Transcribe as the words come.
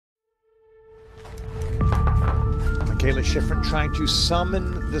Mikaela Shiffrin trying to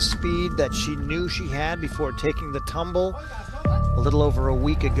summon the speed that she knew she had before taking the tumble a little over a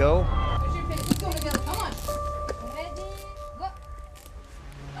week ago.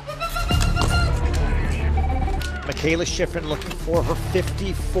 Mikaela Shiffrin looking for her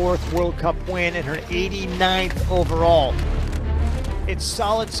 54th World Cup win and her 89th overall. It's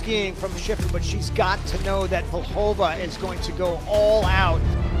solid skiing from Shiffrin, but she's got to know that Vlhova is going to go all out.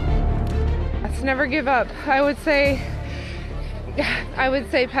 Let's never give up. I would say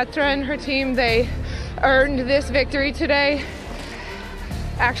Petra and her team, they earned this victory today.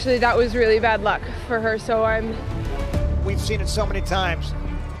 Actually, that was really bad luck for her, so We've seen it so many times.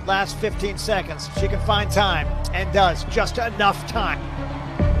 Last 15 seconds, she can find time, and does, just enough time.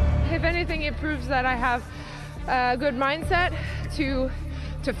 If anything, it proves that I have a good mindset to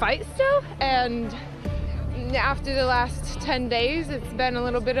fight still, and after the last 10 days, it's been a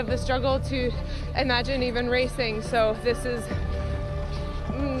little bit of a struggle to imagine even racing, so this is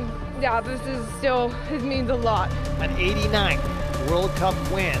still, it means a lot. An 89th World Cup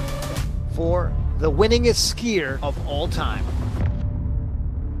win for the winningest skier of all time.